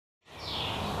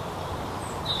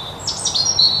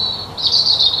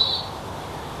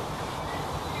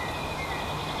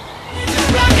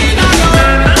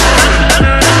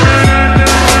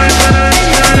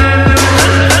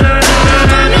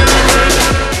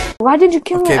Why did you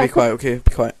kill me? Okay, be quiet. Okay,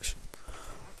 be quiet.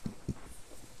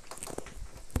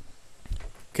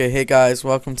 Okay, hey guys,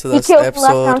 welcome to this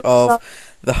episode of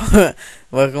the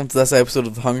welcome to this episode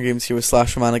of the Hunger Games here with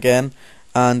Slasherman again,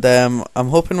 and I'm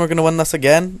hoping we're gonna win this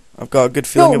again. I've got a good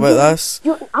feeling about this.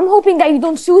 I'm hoping that you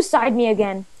don't suicide me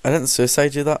again. I didn't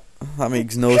suicide you. That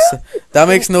makes no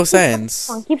makes no sense.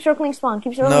 Spawn. Keep circling spawn.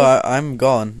 Keep circling. No, I'm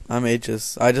gone. I'm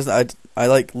ages. I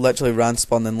like literally ran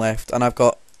spawn then left, and I've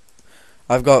got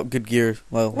good gear.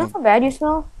 Well, not how bad you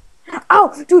smell.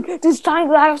 Oh, dude, this giant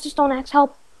guy has a stone axe.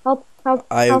 Help!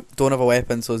 I don't have a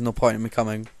weapon, so there's no point in me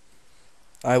coming.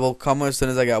 I will come as soon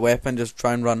as I get a weapon. Just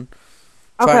try and run.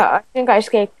 Okay, I think I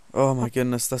escaped. Oh my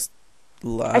goodness, this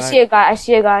lag. I see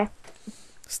a guy.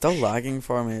 Still lagging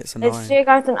for me. It's annoying. I see a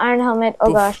guy with an iron helmet.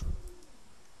 Oh gosh.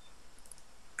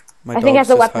 My I think he has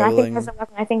a weapon. howling.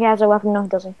 I think he has a weapon. No, he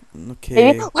doesn't. Okay.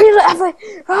 Maybe. Hold on.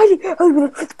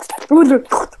 Hold on.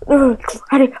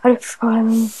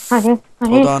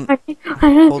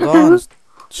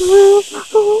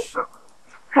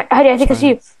 Heidi, I think I see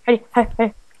you. Heidi.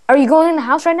 Are you going in the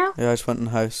house right now? Yeah, I just went in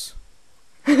the house.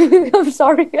 I'm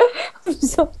sorry. I'm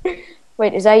sorry.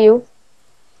 Wait, is that you?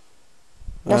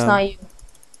 That's not you.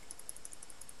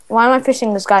 Why am I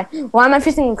fishing this guy?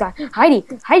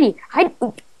 Heidi.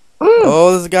 Oh,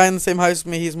 there's a guy in the same house as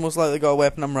me. He's most likely got a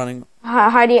weapon. I'm running.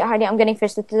 Heidi, I'm getting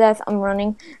fisted to death. I'm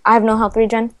running. I have no health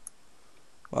regen.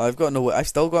 Well, I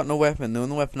still got no weapon. The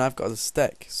only weapon I've got is a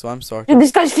stick, so I'm sorry. Dude,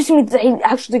 this guy's fishing me. He's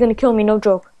actually gonna kill me. No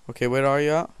joke. Okay, where are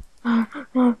you at?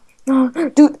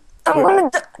 Dude,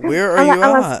 Where are you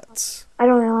at? I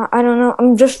don't know.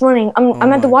 I'm just running.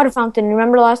 I'm at the water fountain.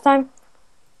 Remember last time?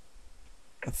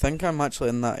 I think I'm actually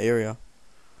in that area.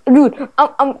 Dude,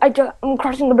 I'm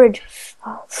crossing the bridge.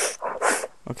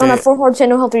 Okay. I'm at 4 hearts and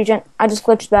no health regen. I just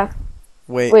glitched back.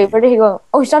 Wait, where did he go?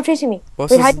 Oh, he stopped chasing me.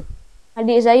 What's Wait,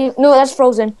 Heidi, is that you? No, that's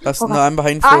Frozen. That's okay. No, I'm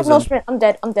behind I have no Frozen. sprint. I'm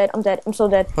dead. I'm so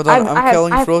dead. Hold on, I'm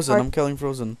killing Frozen. I'm killing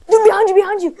Frozen. Dude,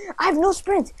 behind you. I have no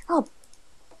sprint. Help.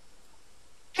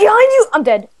 Behind you. I'm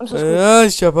dead. I'm so screwed.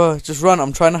 Just run.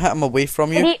 I'm trying to hit him away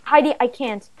from you. Heidi, I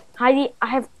can't. Heidi, I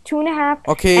have 2.5.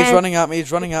 Okay, he's running at me.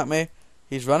 He's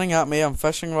running at me. I'm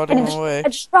fishing rodding him away. I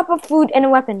just drop a food and a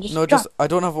weapon. I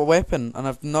don't have a weapon, and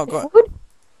I've not got. Food?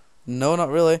 No, not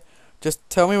really. Just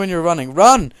tell me when you're running.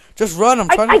 Run! Just run! I'm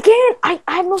trying I can't! I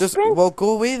have no sprint! Well,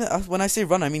 go away. When I say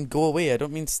run, I mean go away. I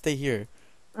don't mean stay here.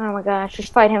 Oh my gosh,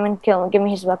 just fight him and kill him. Give me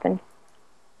his weapon.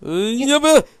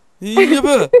 Yabba!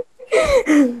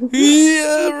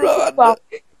 Yeah, run! Well,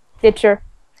 ditcher.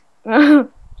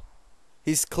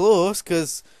 He's close,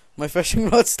 because my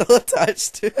fishing rod's still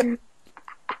attached to him.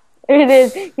 It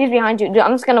is. He's behind you. Dude,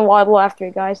 I'm just gonna waddle after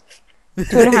you guys.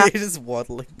 2.5. He's just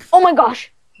waddling. Oh my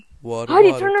gosh! Waddle, How do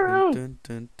you turn around?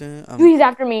 Dude, he's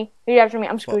after me.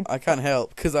 I'm screwed. Well, I can't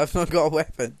help because I've not got a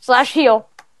weapon. Slash heal.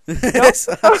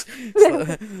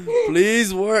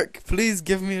 Please work. Please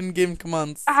give me in-game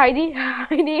commands. Heidi.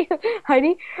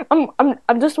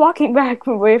 I'm just walking back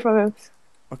away from him.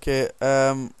 Okay.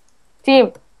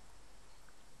 Team.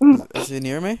 Is he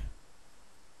near me?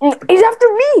 He's after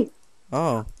me.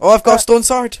 Oh, I've got a stone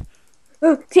sword.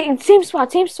 Same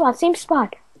spot.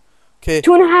 Okay.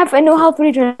 2.5 and no health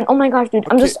regen. Oh my gosh, dude!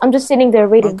 Okay. I'm just sitting there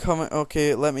waiting. I'm coming.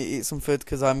 Okay, let me eat some food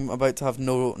because I'm about to have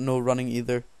no running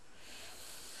either.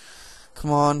 Come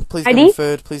on, please give me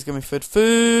food. Please give me food.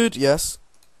 Food, yes.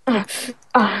 Heidi,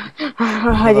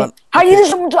 there's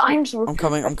someone to iron sword. I'm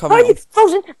coming. Heidi,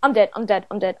 Frozen. I'm dead. I'm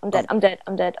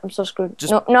so screwed.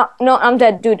 No, I'm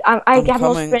dead, dude. I have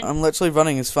no sprint. I'm literally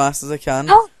running as fast as I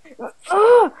can.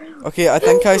 Okay, I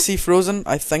think I see Frozen.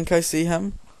 I think I see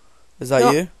him. Is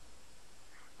that you?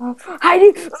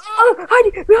 Heidi,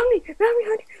 behind me,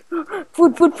 Heidi.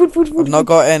 Food. I've not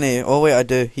got any. Oh wait, I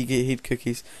do. He'd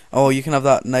cookies. Oh, you can have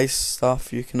that nice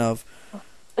stuff. You can have.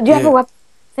 Do you have a weapon?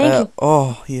 Thank you.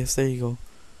 Oh yes, there you go.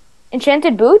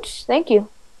 Enchanted boots. Thank you.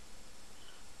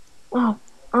 Oh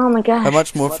my gosh. How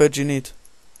much more food do you need?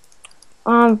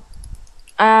 I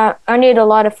need a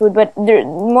lot of food, but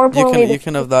more importantly, you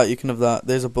can have that. You can have that.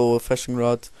 There's a bow, a fishing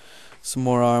rod, some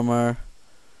more armor,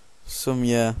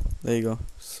 there you go.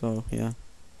 So yeah.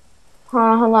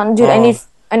 Hold on, dude. I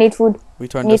need food. We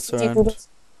turned this around.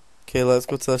 Okay, let's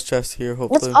go to this chest here.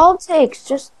 Hopefully. That's all it takes.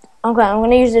 Just okay. I'm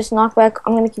gonna use this knockback.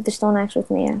 I'm gonna keep the stone axe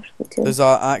with me actually too. There's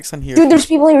an axe in here. Dude, there's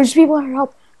people here.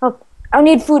 Help! I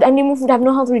need food. I need more food. I have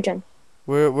no health regen.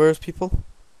 Where's people?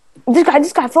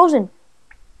 This guy Frozen.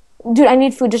 Dude, I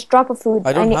need food. Just drop a food.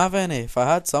 I don't have any. If I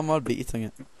had some, I'd be eating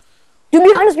it. Dude,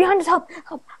 behind us. Help!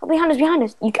 Behind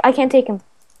us. I can't take him.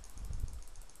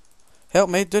 Help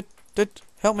me, dude,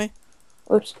 help me.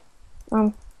 Oops.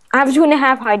 I have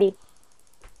 2.5, Heidi.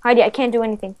 I can't do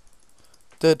anything.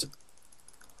 Dude.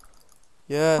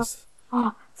 Yes.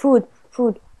 Oh, food.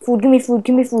 Give me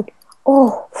food.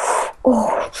 Oh.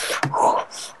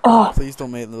 Please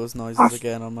don't make those noises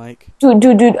again on mic.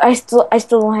 Dude. I still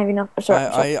don't have enough.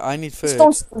 Sorry. I need food.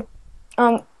 Just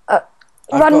don't.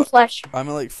 Random flesh. I'm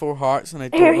at like 4 hearts and I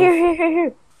don't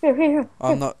Here.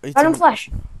 I'm not eating. Random flesh.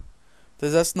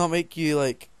 Does this not make you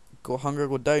like hunger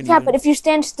go down? Yeah, but if you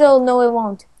stand still, no, it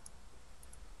won't.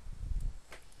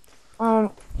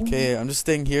 Okay, I'm just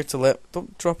staying here to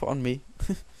don't drop it on me.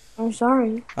 I'm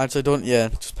sorry. Actually, don't. Yeah,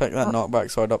 just pick that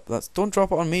knockback sword up. Don't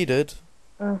drop it on me, dude.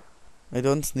 I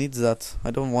don't need that.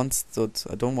 I don't want that.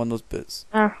 I don't want those bits.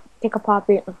 Take a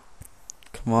poppy.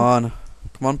 Come on,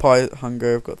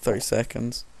 hunger. I've got 30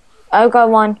 seconds. I've got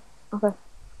one. Okay.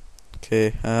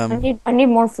 Okay. I need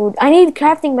more food. I need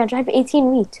crafting bench. I have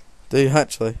 18 wheat. Do you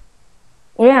actually?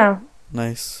 Yeah.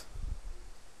 Nice.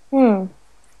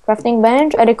 Crafting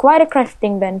bench. I require a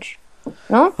crafting bench.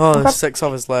 No? Oh, there's 6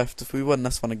 of us left. If we win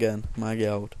this one again, my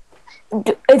god.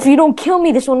 If you don't kill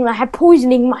me this one, I have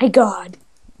poisoning. My god.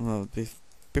 Well, it'd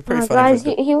be pretty funny. Guys,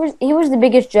 he was the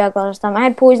biggest jack last time. I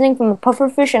had poisoning from a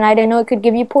pufferfish, and I didn't know it could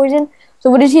give you poison.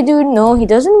 So what does he do? No, he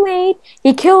doesn't wait.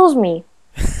 He kills me.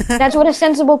 That's what a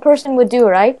sensible person would do,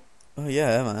 right? Oh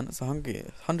yeah, man. It's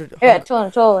 100. Yeah,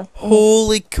 totally.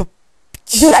 Holy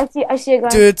Dude, I see a guy.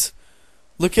 Dude,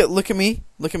 look at me.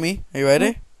 Look at me. Are you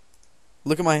ready?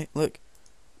 Look.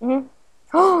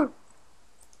 Oh,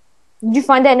 did you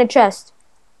find that in a chest?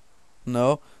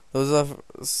 No, those are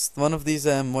one of these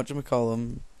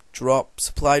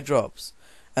supply drops,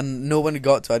 and no one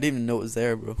got to. I didn't even know it was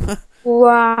there, bro.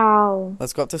 Wow.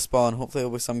 Let's go up to spawn. Hopefully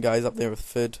there'll be some guys up there with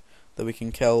food that we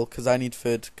can kill. Cause I need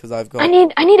food. Cause I've got. I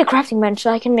need a crafting bench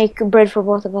so I can make bread for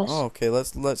both of us. Oh, okay.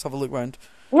 Let's have a look around.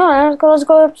 No, let's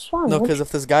go up to spawn. No, because if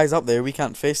there's guys up there, we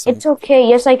can't face them. It's okay.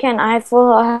 Yes, I can. I have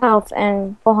full health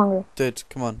and full hunger. Dude,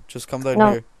 come on. Just come down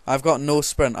here. I've got no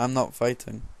sprint. I'm not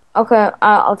fighting. Okay,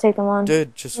 I'll take them on.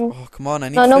 Dude, just oh come on. I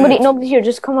need. No, nobody's here.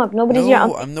 Just come up. Nobody's here.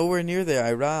 I'm nowhere near there.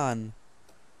 I ran.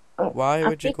 Why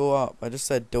would you go up? I just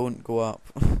said don't go up.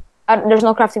 There's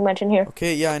no crafting bench in here.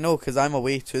 Okay, yeah, I know, because I'm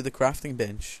away to the crafting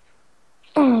bench.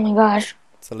 Oh my gosh.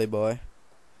 Silly boy.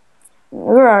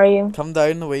 Where are you? Come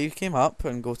down the way you came up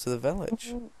and go to the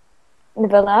village. The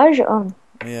village?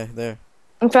 Yeah, there.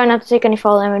 I'm trying not to take any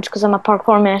fall damage because I'm a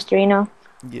parkour master, you know?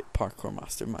 Yeah, parkour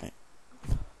master, mate.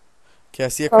 Okay, I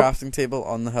see a crafting table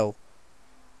on the hill.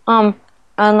 I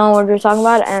don't know what you're talking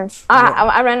about, and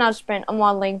I ran out of sprint. I'm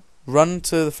waddling. Run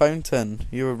to the fountain.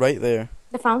 You were right there.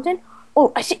 The fountain?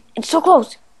 Oh, I see. It's so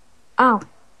close. Ow.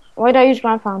 Why did I use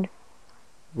ground pound?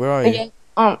 Where are you?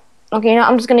 Okay,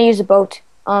 I'm just gonna use a boat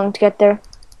to get there.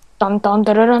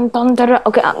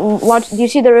 Okay, watch. Do you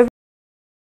see the river?